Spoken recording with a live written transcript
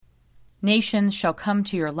Nations shall come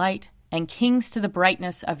to your light, and kings to the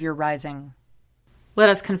brightness of your rising. Let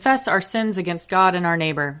us confess our sins against God and our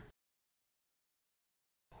neighbor.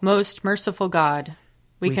 Most merciful God,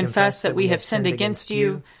 we confess that we have sinned against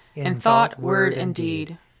you in thought, word, and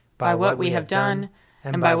deed, by what we have done,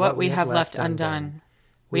 and by what we have left undone.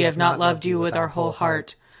 We have not loved you with our whole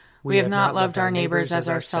heart. We have not loved our neighbors as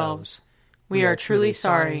ourselves. We are truly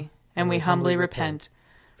sorry, and we humbly repent.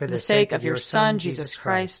 For the sake of your Son, Jesus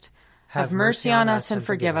Christ, have mercy on us and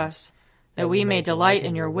forgive us, that we may delight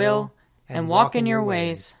in your will and walk in your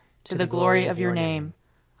ways, to the glory of your name.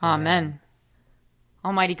 Amen.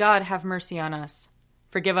 Almighty God, have mercy on us.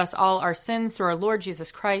 Forgive us all our sins through our Lord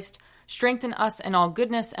Jesus Christ. Strengthen us in all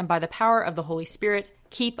goodness, and by the power of the Holy Spirit,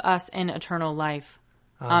 keep us in eternal life.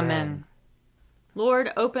 Amen.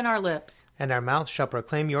 Lord, open our lips, and our mouth shall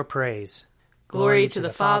proclaim your praise. Glory to the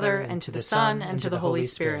Father, and to the Son, and to the Holy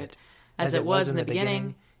Spirit, as it was in the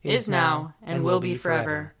beginning, is now, and will be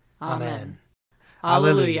forever. Amen.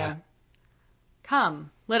 Alleluia.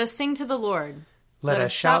 Come, let us sing to the Lord. Let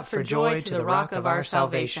us shout for joy to the rock of our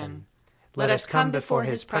salvation. Let us come before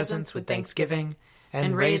his presence with thanksgiving,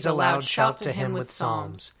 and raise a loud shout to him with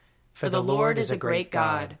psalms. For the Lord is a great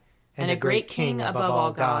God, and a great King above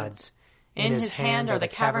all gods. In his hand are the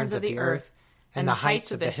caverns of the earth, and the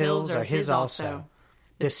heights of the hills are his also.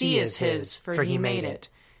 The sea is his, for he made it,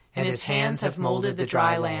 and his hands have molded the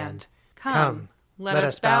dry land. Come, let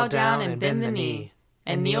us bow down and bend the knee,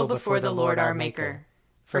 and kneel before the Lord our Maker.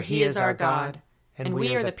 For he is our God, and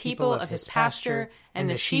we are the people of his pasture and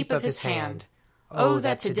the sheep of his hand. Oh,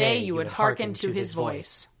 that today you would hearken to his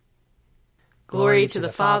voice. Glory to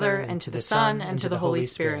the Father, and to the Son, and to the Holy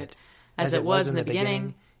Spirit, as it was in the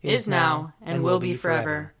beginning, is now, and will be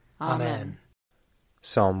forever. Amen.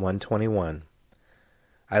 Psalm 121.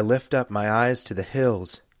 I lift up my eyes to the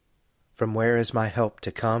hills. From where is my help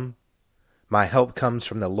to come? My help comes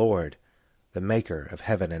from the Lord, the Maker of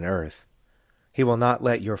heaven and earth. He will not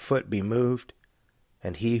let your foot be moved,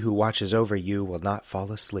 and he who watches over you will not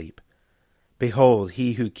fall asleep. Behold,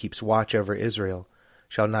 he who keeps watch over Israel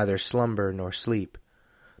shall neither slumber nor sleep.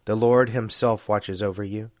 The Lord himself watches over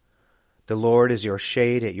you. The Lord is your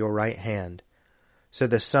shade at your right hand. So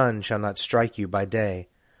the sun shall not strike you by day,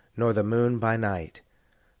 nor the moon by night.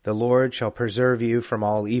 The Lord shall preserve you from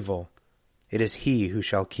all evil. It is he who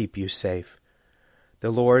shall keep you safe.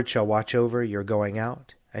 The Lord shall watch over your going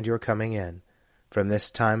out and your coming in, from this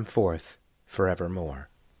time forth forevermore.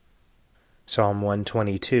 Psalm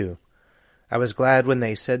 122. I was glad when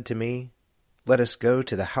they said to me, Let us go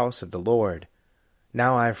to the house of the Lord.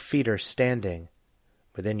 Now our feet are standing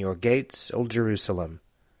within your gates, O Jerusalem.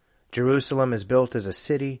 Jerusalem is built as a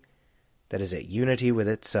city that is at unity with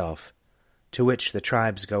itself, to which the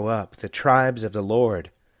tribes go up, the tribes of the Lord,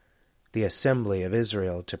 the assembly of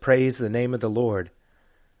Israel, to praise the name of the Lord.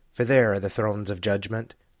 For there are the thrones of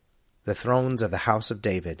judgment, the thrones of the house of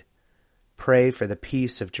David. Pray for the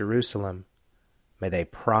peace of Jerusalem. May they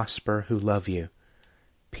prosper who love you.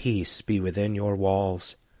 Peace be within your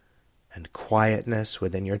walls, and quietness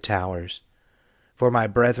within your towers. For my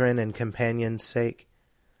brethren and companions' sake,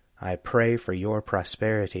 I pray for your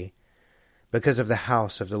prosperity. Because of the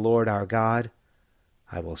house of the Lord our God,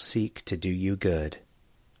 I will seek to do you good.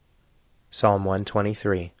 Psalm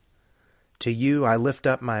 123. To you I lift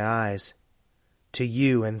up my eyes, to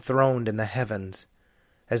you enthroned in the heavens,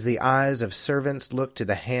 as the eyes of servants look to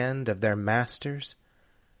the hand of their masters,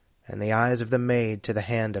 and the eyes of the maid to the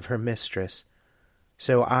hand of her mistress.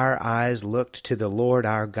 So our eyes looked to the Lord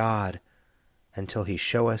our God, until he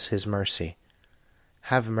show us his mercy.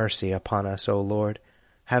 Have mercy upon us, O Lord,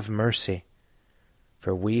 have mercy.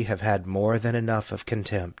 For we have had more than enough of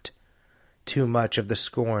contempt, too much of the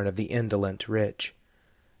scorn of the indolent rich,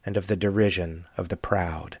 and of the derision of the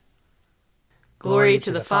proud. Glory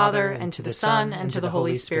to the Father, and to the Son, and to the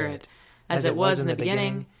Holy Spirit, as it was in the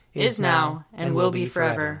beginning, is now, and will be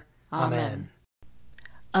forever. Amen.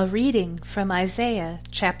 A reading from Isaiah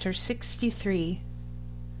chapter 63.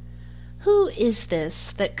 Who is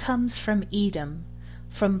this that comes from Edom,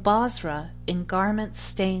 from Bozrah in garments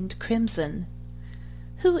stained crimson?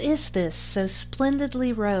 Who is this so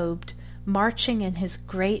splendidly robed, marching in his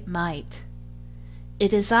great might?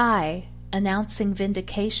 It is I, announcing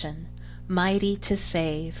vindication, mighty to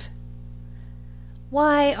save.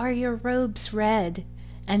 Why are your robes red,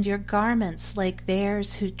 and your garments like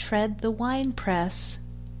theirs who tread the winepress?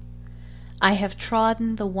 I have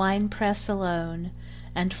trodden the winepress alone,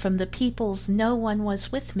 and from the peoples no one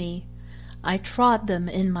was with me. I trod them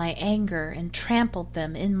in my anger, and trampled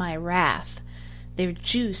them in my wrath. Their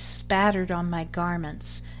juice spattered on my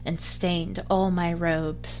garments, and stained all my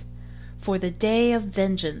robes. For the day of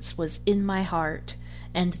vengeance was in my heart,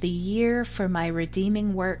 and the year for my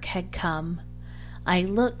redeeming work had come. I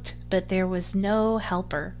looked, but there was no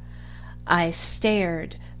helper. I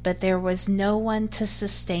stared, but there was no one to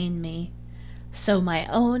sustain me. So my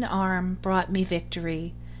own arm brought me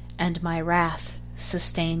victory, and my wrath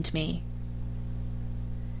sustained me.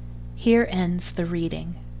 Here ends the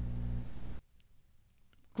reading.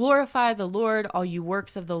 Glorify the Lord, all you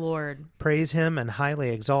works of the Lord. Praise him and highly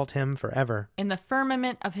exalt him forever. In the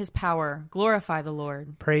firmament of his power, glorify the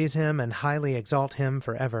Lord. Praise him and highly exalt him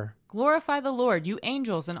forever. Glorify the Lord, you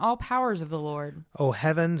angels and all powers of the Lord. O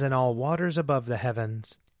heavens and all waters above the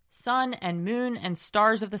heavens. Sun and moon and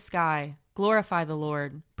stars of the sky, glorify the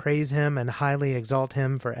Lord. Praise him and highly exalt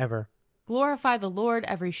him forever. Glorify the Lord,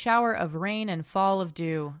 every shower of rain and fall of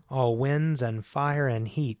dew. All winds and fire and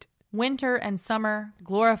heat. Winter and summer,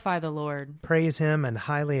 glorify the Lord. Praise him and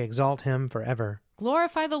highly exalt him forever.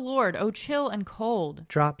 Glorify the Lord, O chill and cold.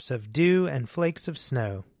 Drops of dew and flakes of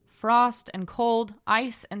snow. Frost and cold,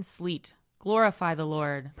 ice and sleet, glorify the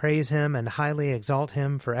Lord. Praise him and highly exalt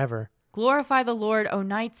him forever. Glorify the Lord, O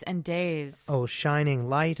nights and days. O shining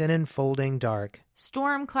light and enfolding dark.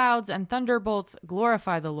 Storm clouds and thunderbolts,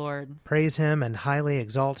 glorify the Lord. Praise him and highly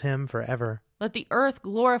exalt him forever. Let the earth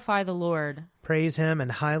glorify the Lord. Praise him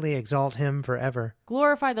and highly exalt him forever.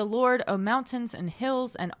 Glorify the Lord, O mountains and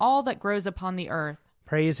hills, and all that grows upon the earth.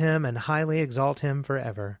 Praise him and highly exalt him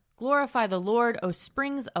forever. Glorify the Lord, O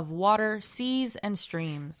springs of water, seas and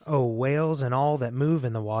streams. O whales and all that move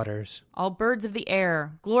in the waters. All birds of the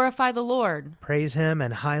air, glorify the Lord. Praise him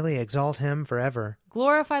and highly exalt him forever.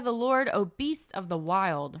 Glorify the Lord, O beasts of the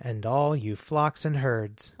wild. And all you flocks and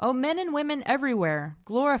herds. O men and women everywhere,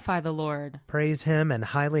 glorify the Lord. Praise him and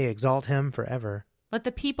highly exalt him forever. Let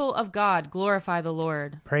the people of God glorify the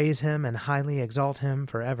Lord. Praise him and highly exalt him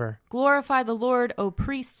forever. Glorify the Lord, O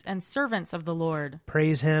priests and servants of the Lord.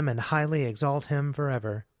 Praise him and highly exalt him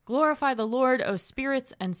forever. Glorify the Lord, O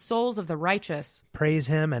spirits and souls of the righteous. Praise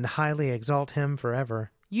him and highly exalt him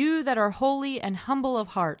forever. You that are holy and humble of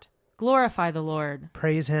heart, glorify the Lord.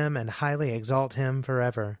 Praise him and highly exalt him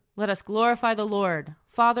forever. Let us glorify the Lord,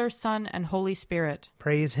 Father, Son, and Holy Spirit.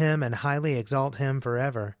 Praise him and highly exalt him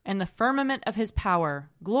forever. In the firmament of his power,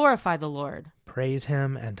 glorify the Lord. Praise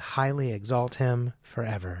him and highly exalt him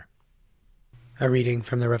forever. A reading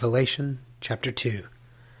from the Revelation, chapter 2.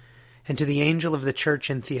 And to the angel of the church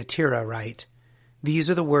in Thyatira write, These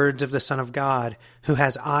are the words of the Son of God, who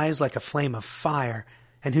has eyes like a flame of fire,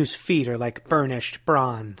 and whose feet are like burnished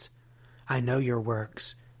bronze. I know your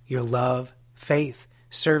works, your love, faith,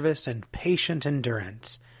 service, and patient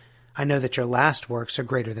endurance. I know that your last works are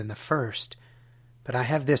greater than the first. But I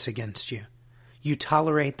have this against you. You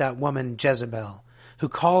tolerate that woman Jezebel, who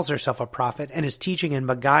calls herself a prophet and is teaching and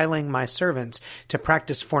beguiling my servants to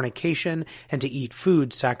practice fornication and to eat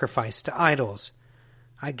food sacrificed to idols.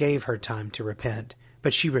 I gave her time to repent,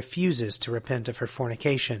 but she refuses to repent of her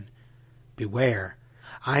fornication. Beware,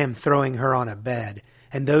 I am throwing her on a bed,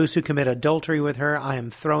 and those who commit adultery with her I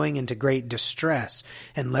am throwing into great distress,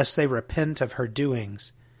 unless they repent of her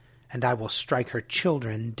doings. And I will strike her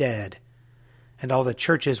children dead. And all the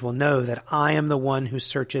churches will know that I am the one who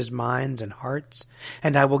searches minds and hearts,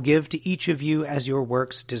 and I will give to each of you as your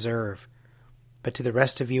works deserve. But to the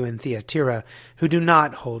rest of you in Thyatira, who do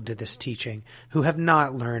not hold to this teaching, who have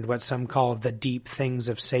not learned what some call the deep things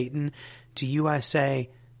of Satan, to you I say,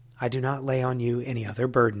 I do not lay on you any other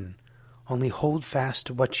burden. Only hold fast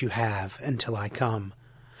to what you have until I come.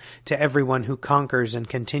 To everyone who conquers and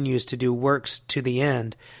continues to do works to the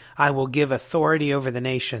end, I will give authority over the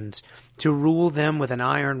nations, to rule them with an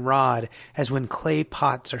iron rod, as when clay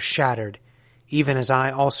pots are shattered, even as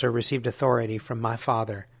I also received authority from my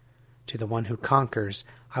Father. To the one who conquers,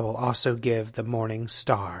 I will also give the morning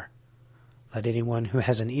star. Let anyone who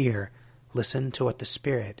has an ear listen to what the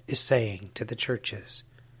Spirit is saying to the churches.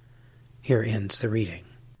 Here ends the reading.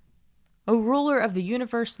 O ruler of the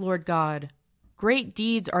universe, Lord God, great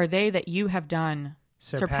deeds are they that you have done,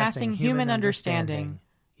 surpassing human understanding.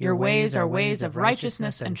 Your ways are ways of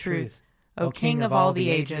righteousness and truth, O King of all the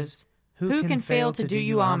ages. Who can fail to do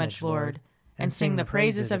you homage, Lord, and sing the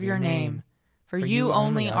praises of your name? For you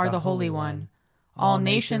only are the Holy One. All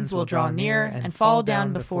nations will draw near and fall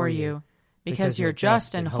down before you, because your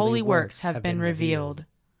just and holy works have been revealed.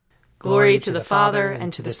 Glory to the Father,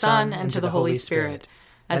 and to the Son, and to the Holy Spirit,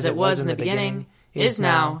 as it was in the beginning, is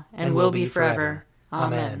now, and will be forever.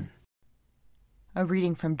 Amen. A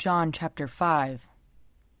reading from John chapter 5.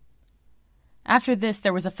 After this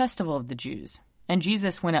there was a festival of the Jews, and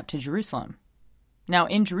Jesus went up to Jerusalem. Now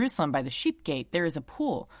in Jerusalem by the sheep gate there is a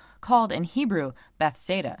pool, called in Hebrew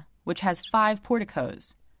Bethsaida, which has 5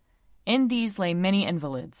 porticos. In these lay many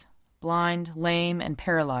invalids, blind, lame, and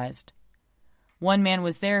paralyzed. One man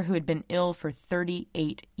was there who had been ill for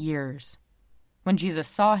 38 years. When Jesus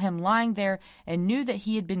saw him lying there and knew that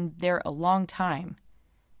he had been there a long time,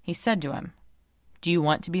 he said to him, "Do you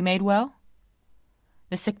want to be made well?"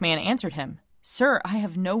 The sick man answered him, "Sir, I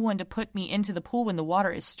have no one to put me into the pool when the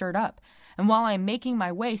water is stirred up, and while I am making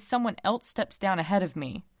my way, someone else steps down ahead of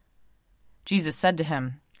me." Jesus said to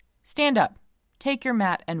him, "Stand up, take your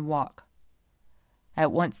mat, and walk."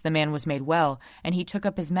 At once the man was made well, and he took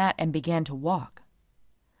up his mat and began to walk.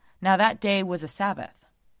 Now that day was a Sabbath.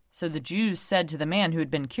 So the Jews said to the man who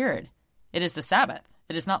had been cured, "It is the Sabbath.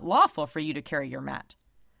 It is not lawful for you to carry your mat."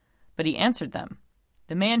 But he answered them,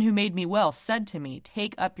 "The man who made me well said to me,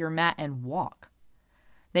 'Take up your mat and walk.'"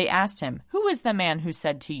 They asked him, "Who is the man who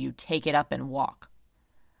said to you, 'Take it up and walk'?"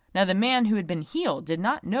 Now the man who had been healed did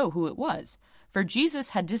not know who it was, for Jesus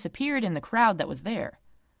had disappeared in the crowd that was there.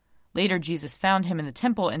 Later Jesus found him in the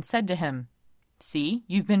temple and said to him, "See,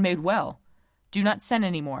 you've been made well. Do not sin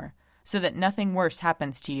anymore, so that nothing worse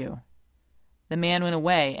happens to you." The man went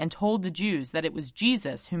away and told the Jews that it was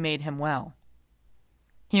Jesus who made him well.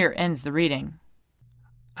 Here ends the reading.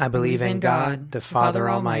 I believe in God, the Father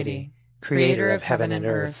Almighty, creator of heaven and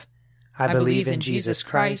earth. I believe in Jesus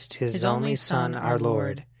Christ, his only Son, our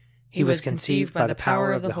Lord. He was conceived by the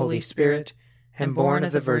power of the Holy Spirit and born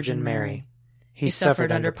of the Virgin Mary. He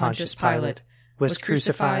suffered under Pontius Pilate, was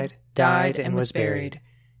crucified, died, and was buried.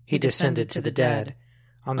 He descended to the dead.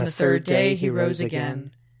 On the third day he rose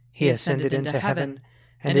again. He ascended into heaven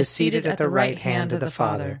and is seated at the right hand of the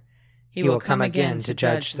Father. He will come again to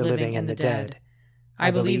judge the living and the dead.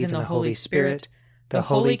 I believe in the Holy Spirit, the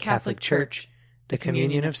Holy Catholic Church, the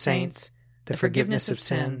communion of saints, the forgiveness of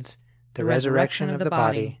sins, the resurrection of the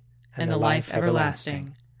body, and the life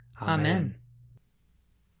everlasting. Amen.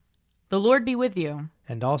 The Lord be with you.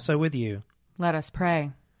 And also with you. Let us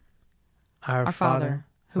pray. Our Father,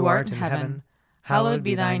 who art in heaven, hallowed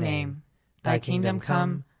be thy name. Thy kingdom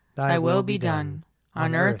come, thy will be done,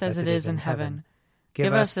 on earth as it is in heaven.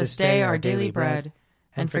 Give us this day our daily bread,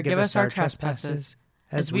 and forgive us our trespasses,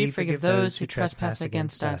 as we forgive those who trespass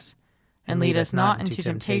against us. And lead us not into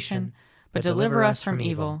temptation, but deliver us from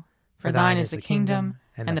evil. For thine is the kingdom,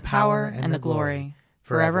 and the power, and the glory,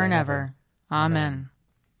 forever and ever. Amen.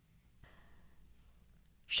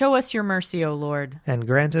 Show us your mercy, O Lord. And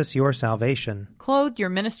grant us your salvation. Clothe your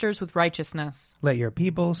ministers with righteousness. Let your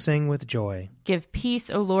people sing with joy. Give peace,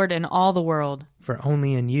 O Lord, in all the world. For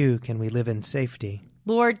only in you can we live in safety.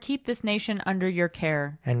 Lord, keep this nation under your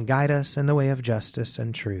care. And guide us in the way of justice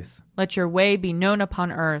and truth. Let your way be known upon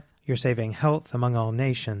earth. Your saving health among all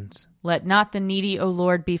nations. Let not the needy, O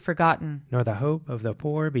Lord, be forgotten. Nor the hope of the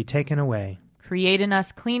poor be taken away. Create in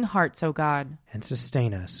us clean hearts, O God. And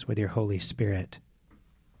sustain us with your Holy Spirit.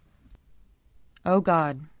 O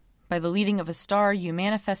God, by the leading of a star you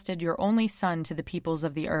manifested your only Son to the peoples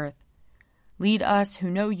of the earth. Lead us who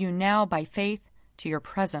know you now by faith to your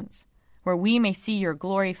presence, where we may see your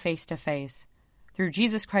glory face to face. Through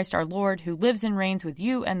Jesus Christ our Lord, who lives and reigns with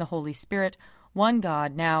you and the Holy Spirit, one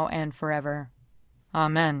God, now and forever.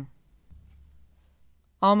 Amen.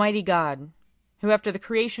 Almighty God, who after the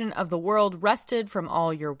creation of the world rested from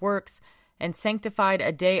all your works and sanctified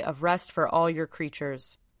a day of rest for all your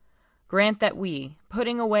creatures, grant that we,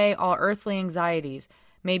 putting away all earthly anxieties,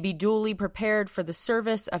 may be duly prepared for the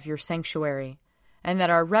service of your sanctuary, and that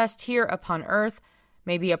our rest here upon earth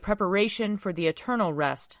may be a preparation for the eternal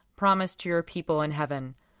rest promised to your people in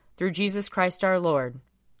heaven. Through Jesus Christ our Lord.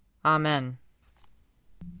 Amen.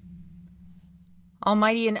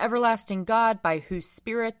 Almighty and everlasting God, by whose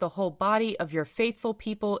Spirit the whole body of your faithful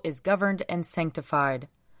people is governed and sanctified,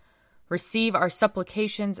 receive our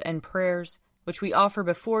supplications and prayers, which we offer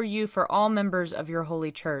before you for all members of your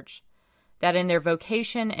holy church, that in their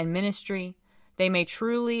vocation and ministry they may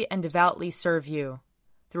truly and devoutly serve you,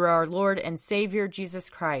 through our Lord and Savior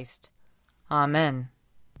Jesus Christ. Amen.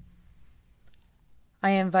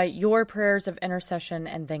 I invite your prayers of intercession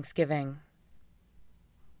and thanksgiving.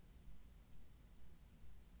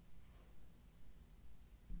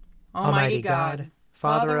 Almighty God,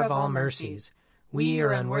 Father of all mercies, we,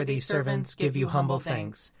 your unworthy servants, give you humble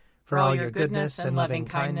thanks for all your goodness and loving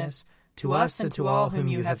kindness to us and to all whom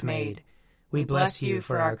you have made. We bless you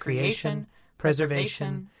for our creation,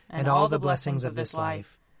 preservation, and all the blessings of this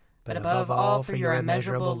life, but above all for your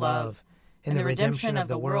immeasurable love, in the redemption of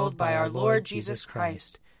the world by our Lord Jesus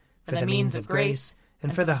Christ, for the means of grace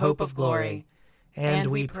and for the hope of glory. And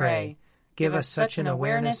we pray, give us such an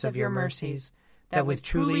awareness of your mercies, that with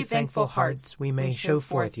truly thankful hearts we may show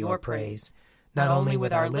forth your praise, not only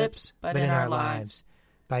with our lips, but in our lives,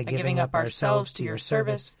 by giving up ourselves to your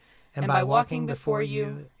service, and by walking before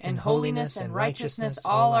you in holiness and righteousness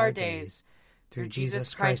all our days, through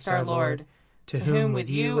Jesus Christ our Lord, to whom with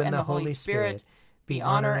you and the Holy Spirit be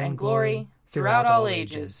honor and glory throughout all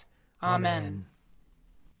ages. Amen.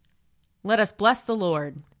 Let us bless the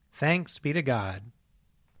Lord. Thanks be to God.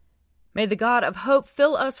 May the God of hope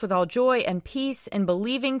fill us with all joy and peace in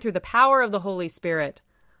believing through the power of the Holy Spirit.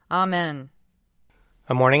 Amen.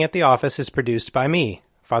 A Morning at the Office is produced by me,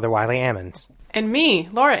 Father Wiley Ammons. And me,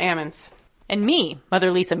 Laura Ammons. And me,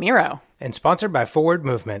 Mother Lisa Meirow. And sponsored by Forward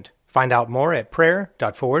Movement. Find out more at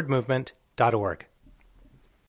prayer.forwardmovement.org.